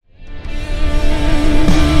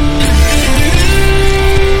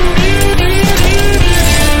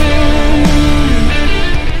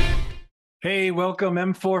Hey, welcome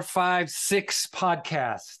M456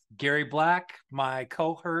 podcast. Gary Black, my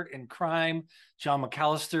cohort in crime, John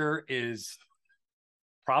McAllister is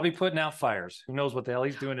probably putting out fires. Who knows what the hell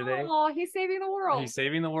he's doing today? Oh, he's saving the world. He's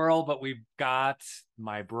saving the world, but we've got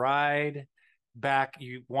my bride back.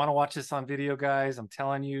 You want to watch this on video, guys? I'm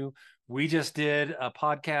telling you, we just did a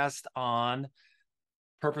podcast on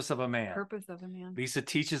Purpose of a Man. Purpose of a Man. Lisa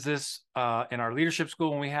teaches this in our leadership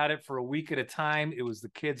school when we had it for a week at a time. It was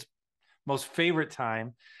the kids' most favorite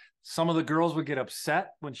time. Some of the girls would get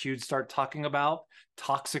upset when she would start talking about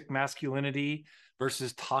toxic masculinity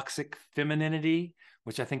versus toxic femininity,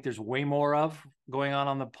 which I think there's way more of going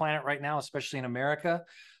on the planet right now, especially in America.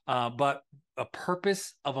 But a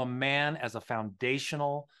purpose of a man as a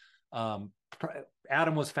foundational,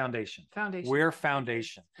 Adam was foundation. We're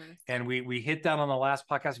foundation. And we hit that on the last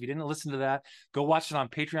podcast. If you didn't listen to that, go watch it on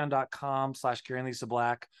patreon.com/Gary and Lisa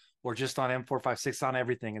Black, or just on M456 on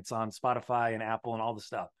everything. It's on Spotify and Apple and all the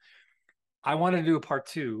stuff. I wanted to do a part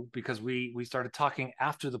two because we started talking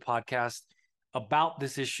after the podcast about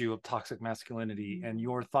this issue of toxic masculinity and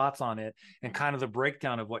your thoughts on it and kind of the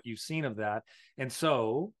breakdown of what you've seen of that. And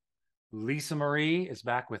so Lisa Marie is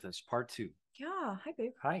back with us, part two. Yeah. Hi,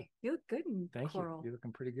 babe. Hi. You look good in Thank coral. you. You're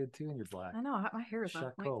looking pretty good too in your black. I know. My hair is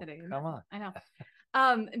on point today. Come on. I know.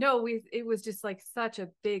 No, it was just like such a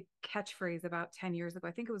big catchphrase about 10 years ago.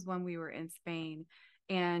 I think it was when we were in Spain,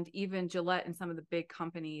 and even Gillette and some of the big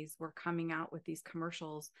companies were coming out with these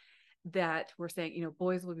commercials that were saying, you know,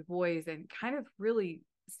 boys will be boys, and kind of really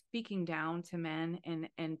speaking down to men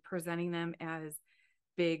and presenting them as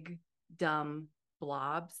big, dumb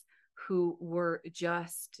blobs who were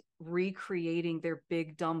just recreating their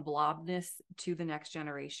big, dumb blobness to the next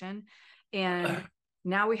generation. And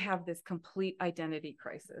now we have this complete identity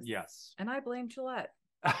crisis. Yes. And I blame Gillette.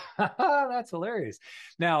 That's hilarious.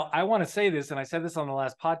 Now, I want to say this, and I said this on the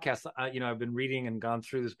last podcast. I've been reading and gone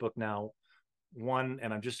through this book now, and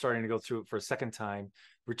I'm just starting to go through it for a second time.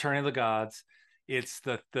 Return of the Gods. It's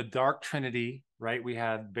the Dark Trinity, right? We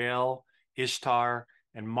had Baal, Ishtar,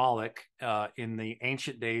 and Moloch in the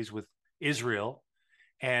ancient days with Israel.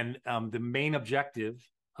 And the main objective,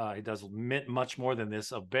 it does much more than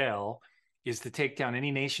this, of Baal is to take down any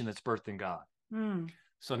nation that's birthed in God.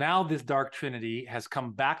 So now this Dark Trinity has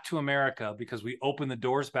come back to America because we opened the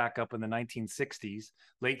doors back up in the 1960s,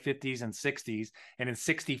 late 50s and 60s. And in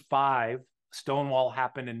 65, Stonewall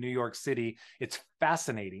happened in New York City. It's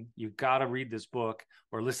fascinating. You've got to read this book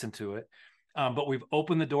or listen to it. But we've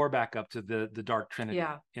opened the door back up to the Dark Trinity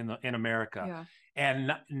in America. Yeah.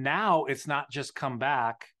 And now it's not just come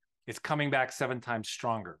back, it's coming back 7 times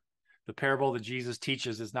stronger. The parable that Jesus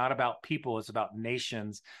teaches is not about people, it's about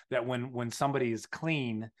nations, that when somebody is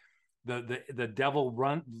clean, the devil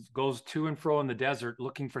goes to and fro in the desert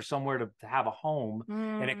looking for somewhere to have a home,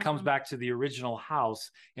 and it comes back to the original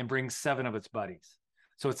house and brings 7 of its buddies.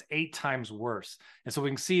 So it's 8 times worse. And so we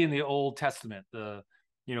can see in the Old Testament the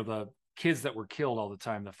kids that were killed all the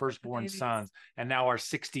time, the firstborn sons, and now our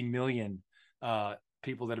 60 million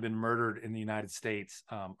people that have been murdered in the United States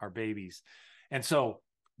are babies. And so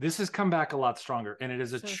this has come back a lot stronger, and it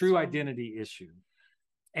is a true identity issue.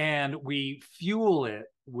 And we fuel it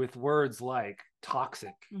with words like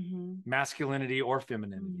toxic masculinity or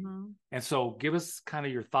femininity. And so give us kind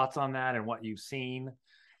of your thoughts on that and what you've seen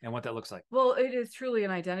and what that looks like. Well, it is truly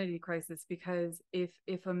an identity crisis, because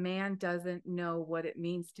if a man doesn't know what it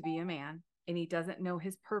means to be a man, and he doesn't know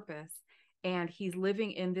his purpose, and he's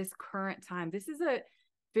living in this current time, this is a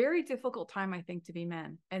very difficult time, I think, to be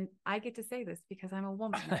men. And I get to say this because I'm a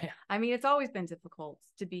woman. I mean, it's always been difficult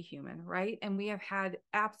to be human, right? And we have had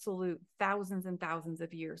absolute thousands and thousands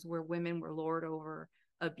of years where women were lorded over,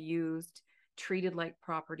 abused, treated like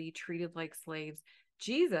property, treated like slaves.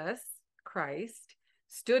 Jesus Christ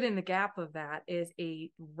stood in the gap of that as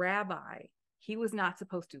a rabbi. He was not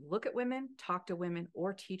supposed to look at women, talk to women,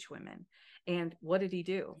 or teach women. And what did he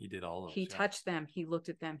do? He did all of those. He touched them. He looked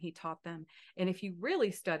at them. He taught them. And if you really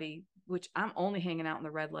study, which I'm only hanging out in the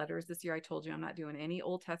red letters this year, I told you I'm not doing any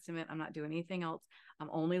Old Testament. I'm not doing anything else. I'm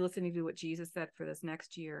only listening to what Jesus said for this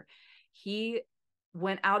next year. He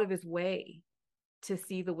went out of his way to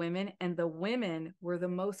see the women, and the women were the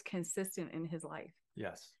most consistent in his life.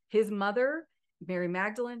 Yes. His mother, Mary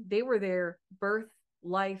Magdalene, they were there, birth,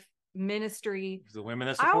 life, ministry. The women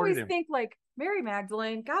that supported I always him. think, like, Mary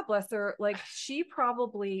Magdalene, God bless her, like, she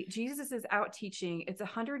probably, Jesus is out teaching, it's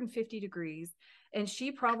 150 degrees, and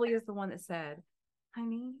she probably is the one that said,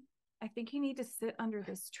 honey, I think you need to sit under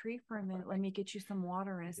this tree for a minute. Let me get you some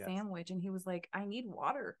water and a Yes. sandwich. And he was like, I need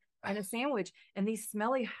water and a sandwich. And these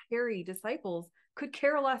smelly, hairy disciples could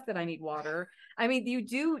care less that I need water. I mean, you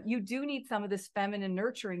do need some of this feminine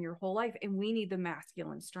nurturing your whole life, and we need the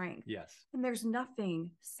masculine strength. Yes. And there's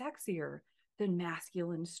nothing sexier than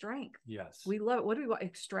masculine strength. Yes. We love, what do we want?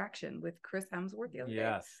 Extraction with Chris Hemsworth the other day.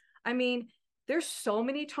 Yes. I mean, there's so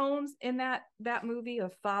many tones in that movie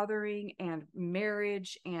of fathering and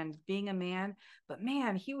marriage and being a man. But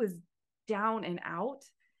man, he was down and out,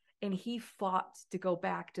 and he fought to go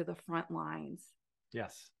back to the front lines.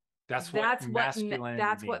 Yes. That's what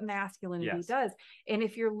masculinity Yes. does. And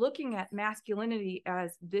if you're looking at masculinity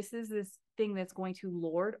as this is this thing that's going to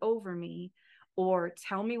lord over me or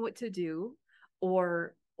tell me what to do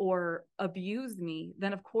or abuse me,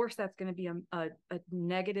 then of course that's going to be a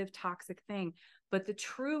negative, toxic thing. But the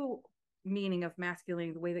true meaning of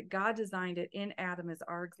masculinity, the way that God designed it in Adam as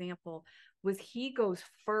our example, was he goes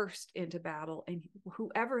first into battle, and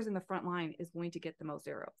whoever's in the front line is going to get the most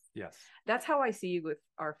arrows. Yes. That's how I see you with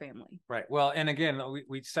our family. Right. Well, and again,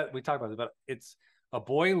 we talked about it, but it's a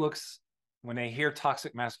boy looks, when they hear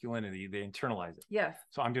toxic masculinity, they internalize it. Yes.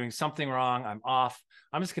 So I'm doing something wrong. I'm off.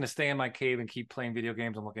 I'm just going to stay in my cave and keep playing video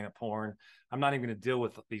games and looking at porn. I'm not even going to deal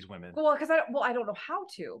with these women. Well, because I don't know how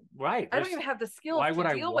to. Right. I don't even have the skills. Why would to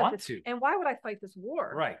I deal want with to? And why would I fight this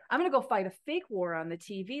war? Right. I'm going to go fight a fake war on the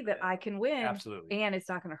TV that I can win. Absolutely. And it's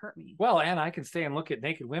not going to hurt me. Well, and I can stay and look at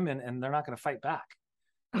naked women, and they're not going to fight back.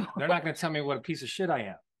 They're not going to tell me what a piece of shit I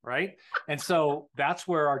am. Right. And so that's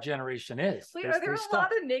where our generation is. Wait, are there a lot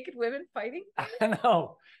of naked women fighting?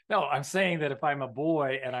 No, I'm saying that if I'm a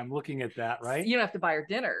boy and I'm looking at that, right? You don't have to buy her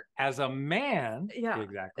dinner. As a man, yeah,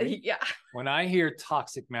 exactly. Yeah. When I hear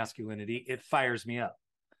toxic masculinity, it fires me up.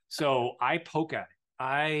 So I poke at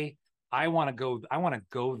it. I want to go. I want to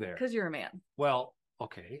go there. Because you're a man. Well,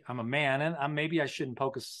 okay, I'm a man, and maybe I shouldn't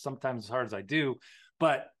poke sometimes as hard as I do,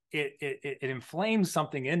 but it inflames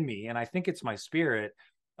something in me, and I think it's my spirit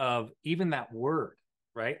of even that word,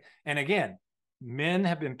 right? And again, men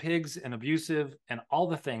have been pigs and abusive and all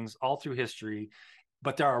the things all through history,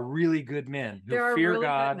 but there are really good men who fear really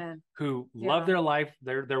God, who love their life,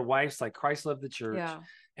 their wives like Christ loved the church,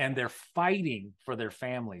 and they're fighting for their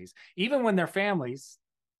families. Even when their families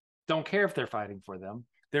don't care if they're fighting for them,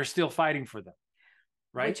 they're still fighting for them,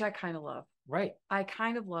 right? Which I kind of love. Right. I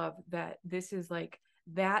kind of love that this is like,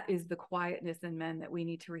 that is the quietness in men that we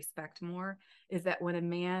need to respect more, is that when a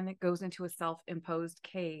man goes into a self-imposed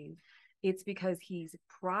cave, it's because he's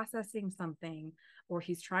processing something, or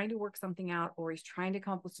he's trying to work something out, or he's trying to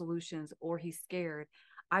come up with solutions, or he's scared.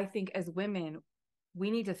 I think as women, we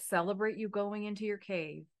need to celebrate you going into your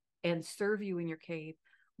cave and serve you in your cave.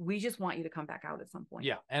 We just want you to come back out at some point.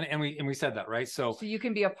 Yeah. And we said that, right? So you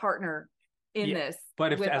can be a partner in this.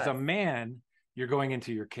 But if as a man, you're going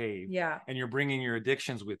into your cave, and you're bringing your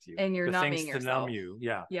addictions with you, and you're the numbing things yourself. To numb you,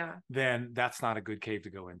 then that's not a good cave to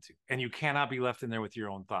go into, and you cannot be left in there with your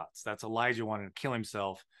own thoughts. That's Elijah wanting to kill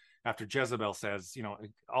himself after Jezebel says,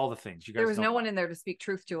 all the things. You guys, there was no one in there to speak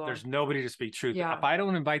truth to him. There's nobody to speak truth. If I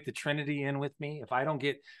don't invite the Trinity in with me, if I don't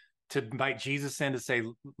get to invite Jesus in to say,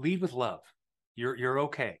 lead with love, you're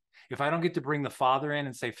okay. If I don't get to bring the Father in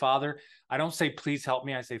and say, Father, I don't say, please help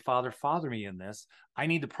me. I say, Father me in this. I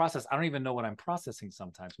need to process. I don't even know what I'm processing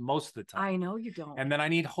sometimes, most of the time. I know you don't. And then I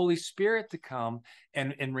need Holy Spirit to come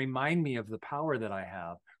and remind me of the power that I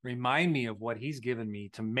have. Remind me of what he's given me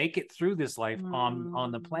to make it through this life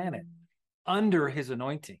on the planet under his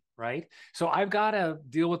anointing, right? So I've got to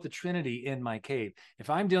deal with the Trinity in my cave. If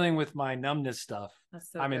I'm dealing with my numbness stuff,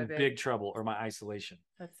 I'm in big trouble, or my isolation.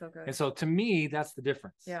 That's so good. And so to me, that's the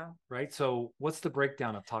difference. Yeah. Right. So what's the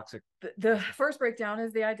breakdown of toxic? The first breakdown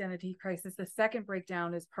is the identity crisis. The second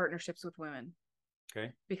breakdown is partnerships with women.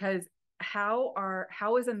 Okay. Because how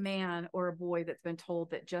is a man or a boy that's been told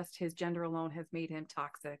that just his gender alone has made him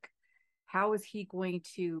toxic, how is he going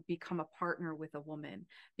to become a partner with a woman?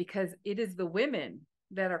 Because it is the women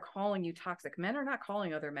that are calling you toxic. Men are not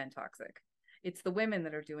calling other men toxic. It's the women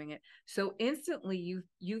that are doing it. So instantly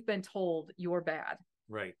you've been told you're bad.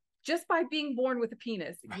 Right. Just by being born with a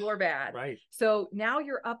penis, you're bad. Right. So now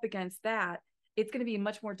you're up against that. It's going to be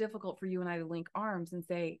much more difficult for you and I to link arms and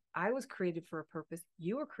say, I was created for a purpose.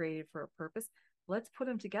 You were created for a purpose. Let's put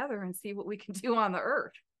them together and see what we can do on the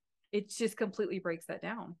earth. It just completely breaks that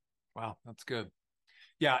down. Wow, that's good.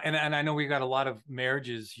 Yeah, and I know we got a lot of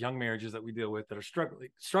marriages, young marriages that we deal with that are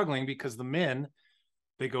struggling because the men,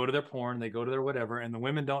 they go to their porn, they go to their whatever, and the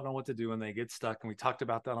women don't know what to do and they get stuck. And we talked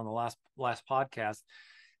about that on the last podcast.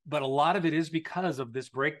 But a lot of it is because of this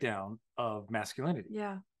breakdown of masculinity.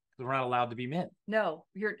 Yeah. We're not allowed to be men. No,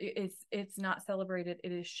 it's not celebrated.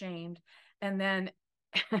 It is shamed. And then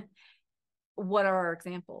what are our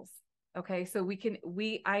examples? Okay, so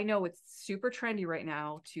I know it's super trendy right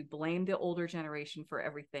now to blame the older generation for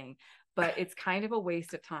everything, but it's kind of a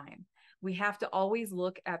waste of time. We have to always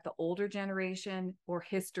look at the older generation or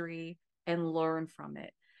history and learn from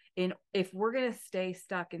it. And if we're going to stay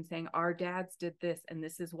stuck in saying our dads did this and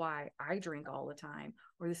this is why I drink all the time,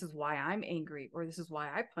 or this is why I'm angry, or this is why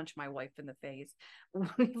I punch my wife in the face,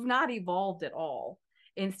 we've not evolved at all.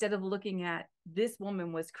 Instead of looking at this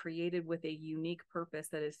woman was created with a unique purpose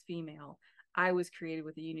that is female, I was created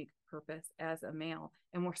with a unique purpose as a male,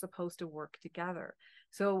 and we're supposed to work together.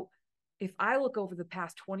 So if I look over the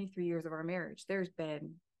past 23 years of our marriage, there's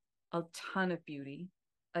been a ton of beauty,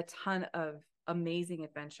 a ton of amazing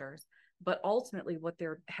adventures, but ultimately what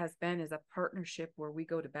there has been is a partnership where we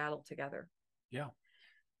go to battle together. Yeah.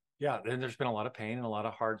 And there's been a lot of pain and a lot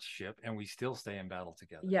of hardship, and we still stay in battle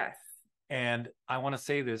together. Yes. And I want to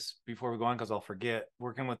say this before we go on, because I'll forget,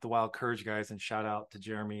 working with the Wild Courage guys, and shout out to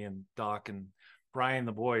Jeremy and Doc and Brian,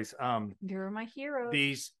 the boys. You're my hero.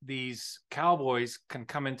 These cowboys can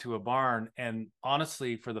come into a barn, and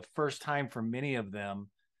honestly, for the first time for many of them,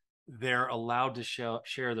 they're allowed to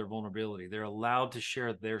share their vulnerability. They're allowed to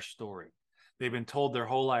share their story. They've been told their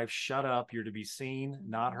whole life, shut up, you're to be seen,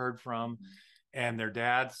 not heard from. And their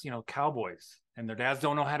dads, cowboys, and their dads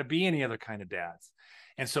don't know how to be any other kind of dads.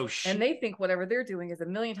 And so and they think whatever they're doing is a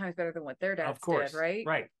million times better than what their dads did, right?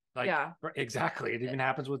 Right. Yeah. Exactly. It even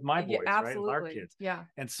happens with my boys, absolutely. right? With our kids. Yeah.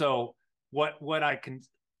 And so what I can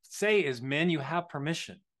say is, men, you have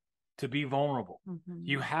permission to be vulnerable. Mm-hmm.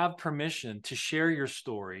 You have permission to share your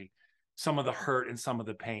story, some of the hurt and some of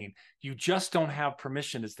the pain. You just don't have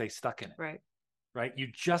permission to stay stuck in it. Right. You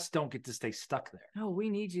just don't get to stay stuck there. No, we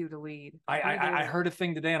need you to lead. I heard a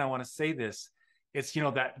thing today, and I want to say this. It's,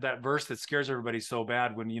 that verse that scares everybody so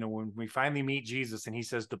bad when we finally meet Jesus and he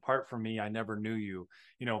says, depart from me, I never knew you.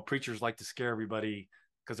 Preachers like to scare everybody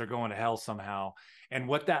because they're going to hell somehow. And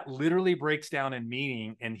what that literally breaks down in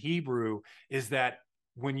meaning in Hebrew is that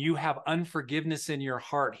when you have unforgiveness in your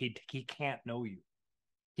heart, he can't know you.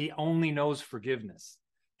 He only knows forgiveness.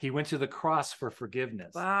 He went to the cross for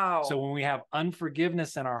forgiveness. Wow. So when we have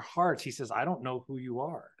unforgiveness in our hearts, he says, I don't know who you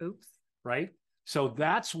are. Oops. Right? So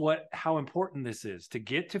that's how important this is, to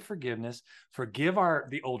get to forgiveness, forgive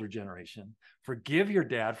the older generation, forgive your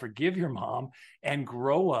dad, forgive your mom, and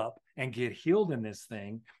grow up and get healed in this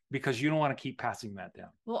thing, because you don't want to keep passing that down.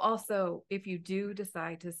 Well, also, if you do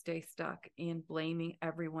decide to stay stuck in blaming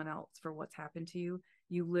everyone else for what's happened to you,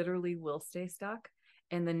 you literally will stay stuck.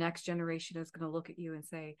 And the next generation is going to look at you and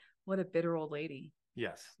say, what a bitter old lady.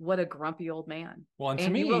 Yes. What a grumpy old man. Well, and to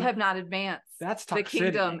me, you will have not advanced that's the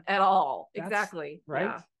kingdom at all. That's, exactly. Right.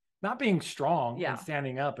 Yeah. Not being strong and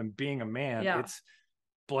standing up and being a man. Yeah. It's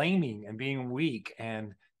blaming and being weak,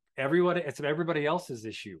 and it's everybody else's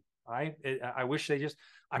issue. I wish they just,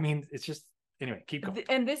 it's just, anyway, keep going.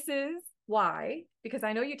 And this is why, because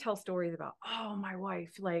I know you tell stories about, my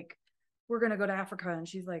wife, like, we're going to go to Africa. And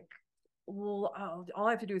she's like, well, all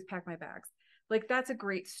I have to do is pack my bags. Like, that's a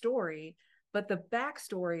great story. But the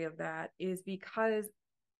backstory of that is because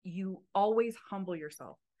you always humble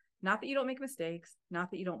yourself. Not that you don't make mistakes,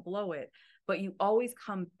 not that you don't blow it, but you always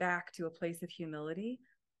come back to a place of humility.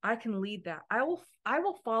 I can lead that. I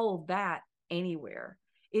will follow that anywhere.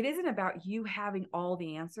 It isn't about you having all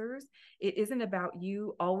the answers. It isn't about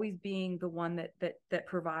you always being the one that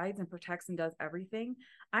provides and protects and does everything.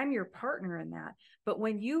 I'm your partner in that. But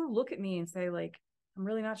when you look at me and say, like, I'm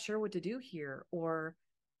really not sure what to do here, or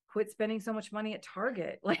quit spending so much money at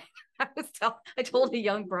Target. Like, I told a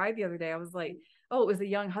young bride the other day, I was like, oh, it was a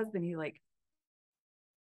young husband. He like,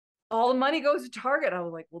 all the money goes to Target. I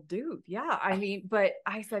was like, well, dude, yeah. But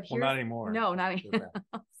I said, well, not anymore. No, not anymore.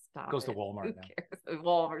 Stop. Goes to Walmart. Who cares?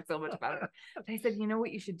 Walmart's so much better. But I said, you know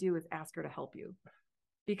what you should do is ask her to help you.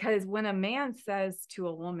 Because when a man says to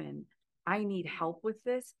a woman, I need help with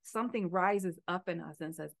this, something rises up in us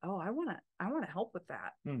and says, oh, I want to help with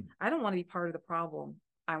that. I don't want to be part of the problem.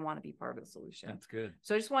 I want to be part of the solution. That's good.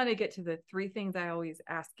 So I just wanted to get to the three things I always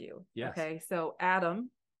ask you. Yes. Okay. So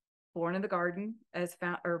Adam, born in the garden,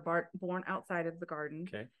 born outside of the garden.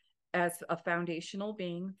 Okay. As a foundational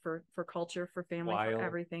being for culture, for family, for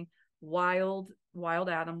everything. Wild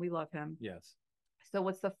Adam. We love him. Yes. So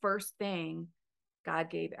what's the first thing God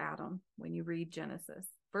gave Adam when you read Genesis?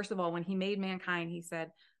 First of all, when he made mankind, he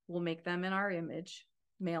said, we'll make them in our image,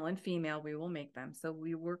 male and female, we will make them. So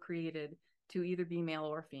we were created to either be male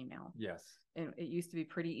or female. Yes. And it used to be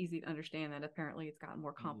pretty easy to understand that. Apparently it's gotten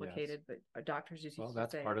more complicated, but our doctors just used to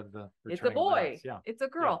that's say, part of the it's a boy, yeah, it's a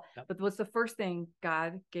girl. Yeah. But what's the first thing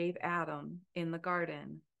God gave Adam in the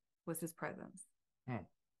garden was his presence.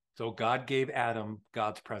 So God gave Adam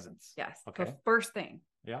God's presence. Yes. Okay. The first thing.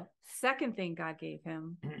 Yeah. Second thing God gave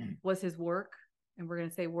him was his work. And we're going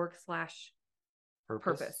to say work /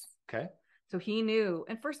 purpose. Okay. So he knew,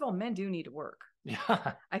 and first of all, men do need to work.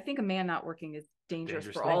 Yeah. I think a man not working is dangerous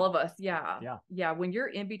for thing. all of us. Yeah. Yeah. Yeah. When you're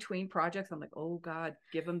in between projects, I'm like, oh God,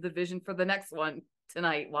 give him the vision for the next one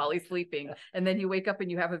tonight while he's sleeping. And then you wake up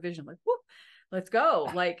and you have a vision like, whoop, let's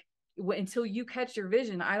go. Like until you catch your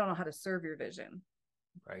vision, I don't know how to serve your vision.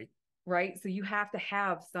 Right. Right. So you have to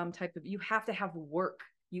have some type of, you have to have work.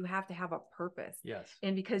 You have to have a purpose. Yes.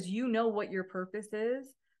 And because you know what your purpose is,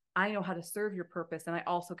 I know how to serve your purpose, and I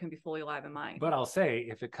also can be fully alive in mine. But I'll say,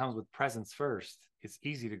 if it comes with presence first, it's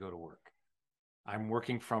easy to go to work. I'm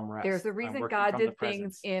working from rest. There's a reason God did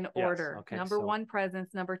things in order. Okay, number one,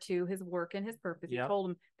 presence. Number two, his work and his purpose. He told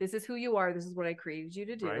him, this is who you are. This is what I created you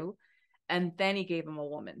to do. Right. And then he gave him a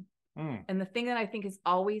woman. And the thing that I think is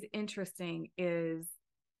always interesting is,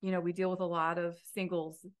 you know, we deal with a lot of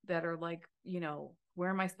singles that are like, you know, where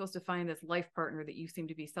am I supposed to find this life partner that you seem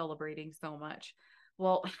to be celebrating so much?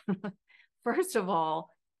 Well, first of all,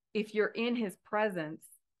 if you're in his presence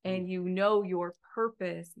and you know your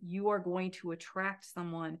purpose, you are going to attract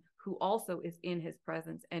someone who also is in his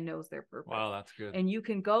presence and knows their purpose. Wow, that's good. And you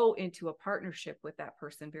can go into a partnership with that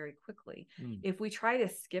person very quickly. If we try to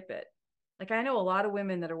skip it, like I know a lot of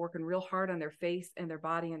women that are working real hard on their face and their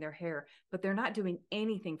body and their hair, but they're not doing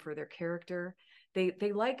anything for their character.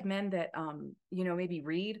 They like men that, you know, maybe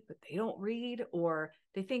read, but they don't read, or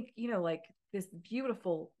they think, you know, like this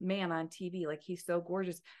beautiful man on TV, like he's so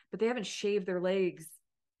gorgeous, but they haven't shaved their legs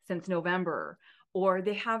since November, or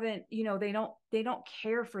they haven't, you know, they don't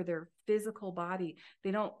care for their physical body.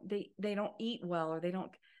 They don't eat well, or they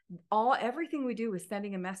don't, everything we do is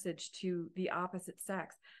sending a message to the opposite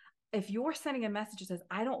sex. If you're sending a message that says,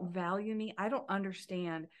 I don't value me, I don't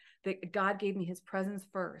understand that God gave me his presence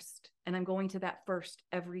first, and I'm going to that first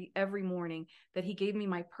every morning, that he gave me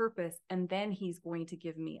my purpose, and then he's going to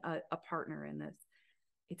give me a partner in this,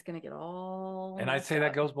 it's going to get all. And I'd say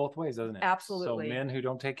that goes both ways, doesn't it? Absolutely. So men who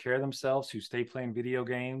don't take care of themselves, who stay playing video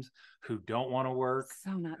games, who don't want to work,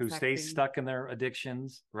 who stay stuck in their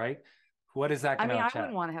addictions, right? What is that going to I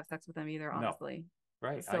wouldn't want to have sex with them either, honestly. No.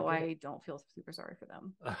 Right. So I don't feel super sorry for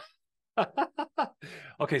them.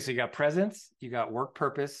 Okay, so you got presence, you got work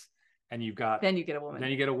purpose, and you've got then you get a woman.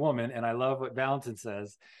 Then you get a woman. And I love what Valentin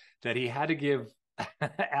says, that he had to give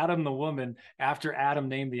Adam the woman after Adam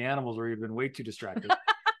named the animals, or he'd been way too distracted.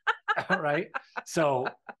 Right. So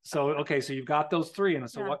okay, so you've got those three, and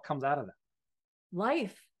so what comes out of that?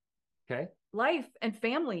 Life. Okay. Life and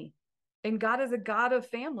family. And God is a God of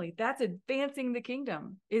family. That's advancing the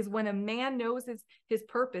kingdom, is when a man knows his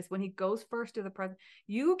purpose, when he goes first to the present.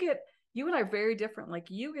 You and I are very different.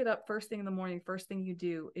 Like, you get up first thing in the morning, first thing you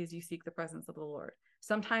do is you seek the presence of the Lord.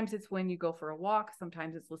 Sometimes it's when you go for a walk,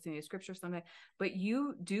 sometimes it's listening to scripture, sometimes, but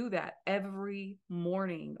you do that every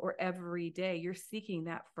morning or every day. You're seeking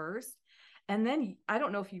that first. And then I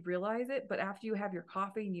don't know if you realize it, but after you have your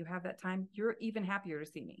coffee and you have that time, you're even happier to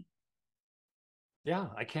see me. Yeah,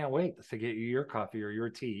 I can't wait to get you your coffee or your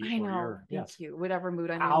tea. I know. Thank you. Whatever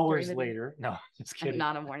mood I'm in. Hours later. No, just kidding. I'm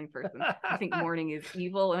not a morning person. I think morning is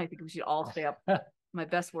evil, and I think we should all stay up. My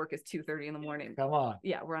best work is 2:30 in the morning. Come on.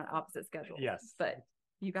 Yeah, we're on opposite schedules. Yes. But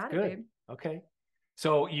you got it, good. Babe. Okay.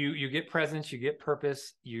 So you get presence, you get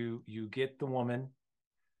purpose, you get the woman,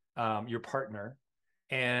 your partner,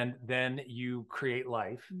 and then you create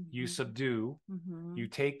life. Mm-hmm. You subdue. Mm-hmm.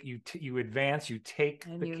 You advance. You take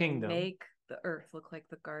and the kingdom. Make the earth look like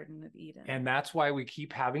the Garden of Eden. And that's why we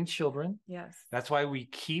keep having children. Yes. That's why we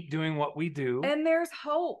keep doing what we do. And there's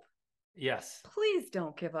hope. Yes. Please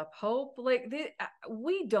don't give up hope. Like,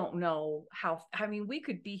 we don't know how, I mean, we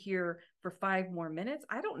could be here for 5 more minutes.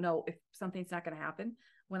 I don't know if something's not going to happen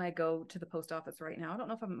when I go to the post office right now. I don't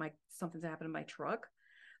know if something's happened in my truck,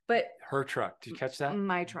 but her truck, did you catch that?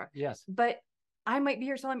 My truck. Yes. But I might be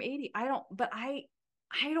here till I'm 80. I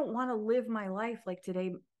don't want to live my life like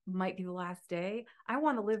today might be the last day. I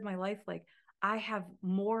want to live my life like I have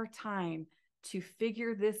more time to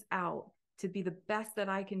figure this out, to be the best that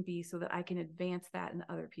I can be, so that I can advance that in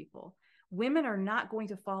other people. Women are not going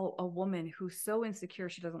to follow a woman who's so insecure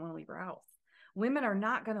she doesn't want to leave her house. Women are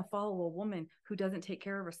not going to follow a woman who doesn't take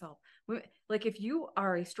care of herself. Like, if you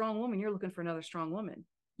are a strong woman, you're looking for another strong woman.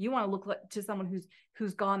 You want to look to someone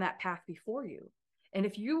who's gone that path before you. And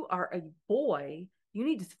if you are a boy You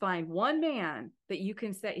need to find one man that you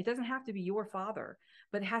can say, it doesn't have to be your father,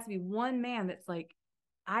 but it has to be one man that's like,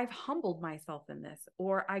 I've humbled myself in this,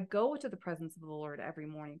 or I go to the presence of the Lord every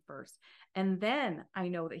morning first. And then I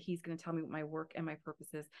know that he's going to tell me what my work and my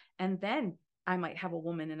purpose is. And then I might have a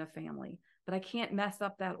woman and a family, but I can't mess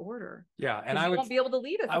up that order. Yeah. And you won't be able to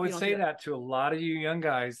lead us. I would say that to a lot of you young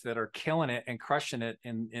guys that are killing it and crushing it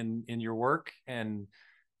in your work. And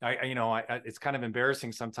it's kind of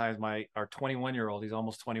embarrassing sometimes. Our 21-year-old, he's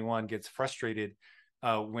almost 21, gets frustrated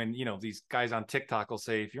when these guys on TikTok will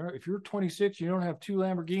say, if you're 26, you don't have 2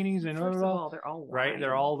 Lamborghinis, and first of all, they're all lying. Right,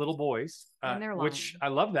 they're all little boys, and they're lying. Which I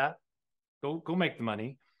love that. Go make the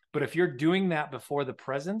money, but if you're doing that before the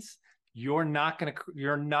presence, you're not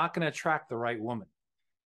gonna attract the right woman.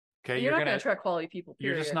 Okay, you're not gonna attract quality people.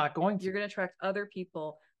 Period. You're just not going to. You're gonna attract other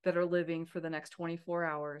people that are living for the next 24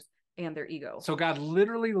 hours. And their ego. So God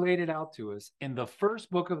literally laid it out to us in the first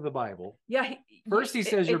book of the Bible. Yeah. First, he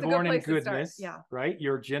says you're born in goodness. Yeah. Right.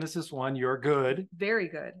 You're Genesis 1. You're good. Very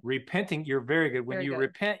good. Repenting. You're very good. When you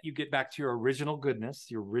repent, you get back to your original goodness,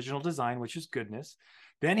 your original design, which is goodness.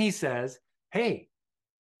 Then he says, hey,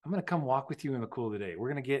 I'm going to come walk with you in the cool of the day. We're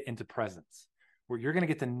going to get into presence where you're going to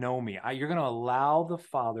get to know me. You're going to allow the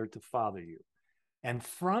Father to father you. And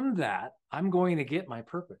from that, I'm going to get my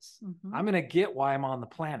purpose. Mm-hmm. I'm going to get why I'm on the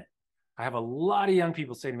planet. I have a lot of young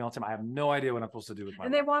people say to me all the time, I have no idea what I'm supposed to do with my life.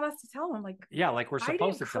 And they want us to tell them, like, yeah, like we're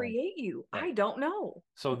supposed to create you. Right. I don't know.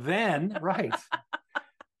 So then, right.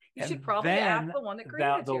 You should probably ask the one that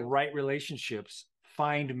created the right relationships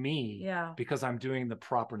find me, because I'm doing the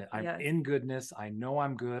proper. I'm in goodness. I know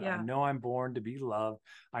I'm good. I know I'm born to be loved.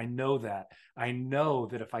 I know that. I know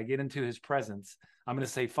that if I get into his presence, I'm going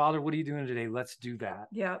to say, Father, what are you doing today? Let's do that.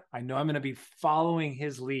 Yeah. I know I'm going to be following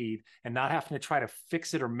his lead and not having to try to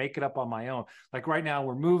fix it or make it up on my own. Like right now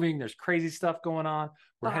we're moving, there's crazy stuff going on.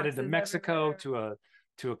 We're headed to Mexico to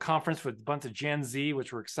a conference with a bunch of Gen Z,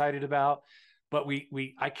 which we're excited about. But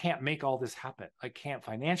I can't make all this happen. I can't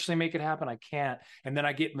financially make it happen. I can't. And then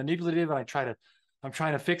I get manipulative and I'm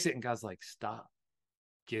trying to fix it. And God's like, stop,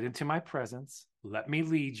 get into my presence. Let me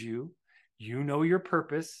lead you. You know your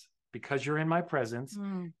purpose because you're in my presence,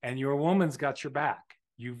 and your woman's got your back.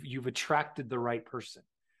 You've attracted the right person.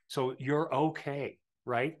 So you're okay.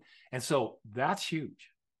 Right. And so that's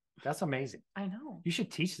huge. That's amazing. I know. You should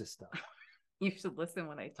teach this stuff. You should listen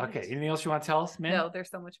when I teach. Okay. Anything else you want to tell us, man? No, there's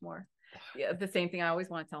so much more. Yeah, the same thing I always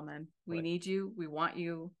want to tell men. We need you. We want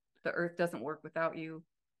you. The earth doesn't work without you.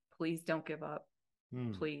 Please don't give up.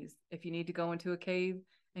 Please. If you need to go into a cave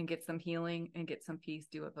and get some healing and get some peace,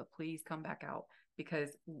 do it. But please come back out,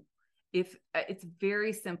 because if it's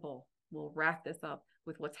very simple. We'll wrap this up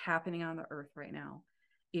with what's happening on the earth right now.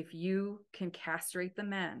 If you can castrate the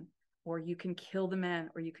men, or you can kill the men,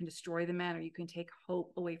 or you can destroy the men, or you can take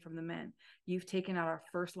hope away from the men, you've taken out our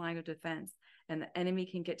first line of defense, and the enemy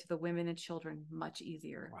can get to the women and children much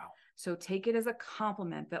easier. Wow. So take it as a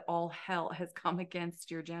compliment that all hell has come against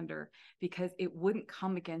your gender, because it wouldn't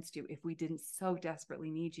come against you if we didn't so desperately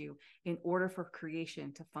need you in order for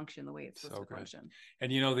creation to function the way it's supposed to function.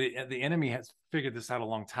 And the enemy has figured this out a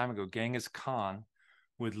long time ago. Genghis Khan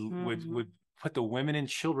would put the women and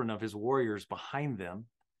children of his warriors behind them,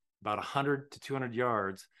 about 100 to 200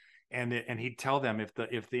 yards. And he'd tell them,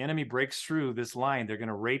 if the enemy breaks through this line, they're going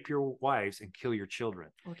to rape your wives and kill your children.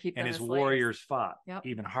 And his warriors fought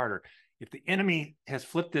even harder. If the enemy has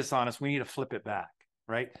flipped this on us, we need to flip it back,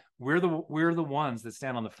 right? We're the ones that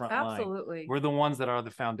stand on the front line. Absolutely. We're the ones that are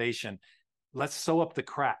the foundation. Let's sew up the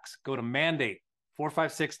cracks. Go to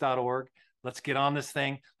mandate456.org. Let's get on this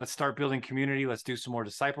thing. Let's start building community. Let's do some more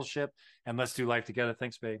discipleship, and let's do life together.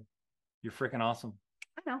 Thanks, babe. You're freaking awesome.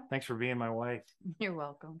 I know. Thanks for being my wife. You're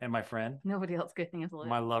welcome. And my friend. Nobody else getting his life.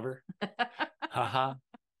 My lover. Haha.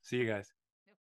 See you guys.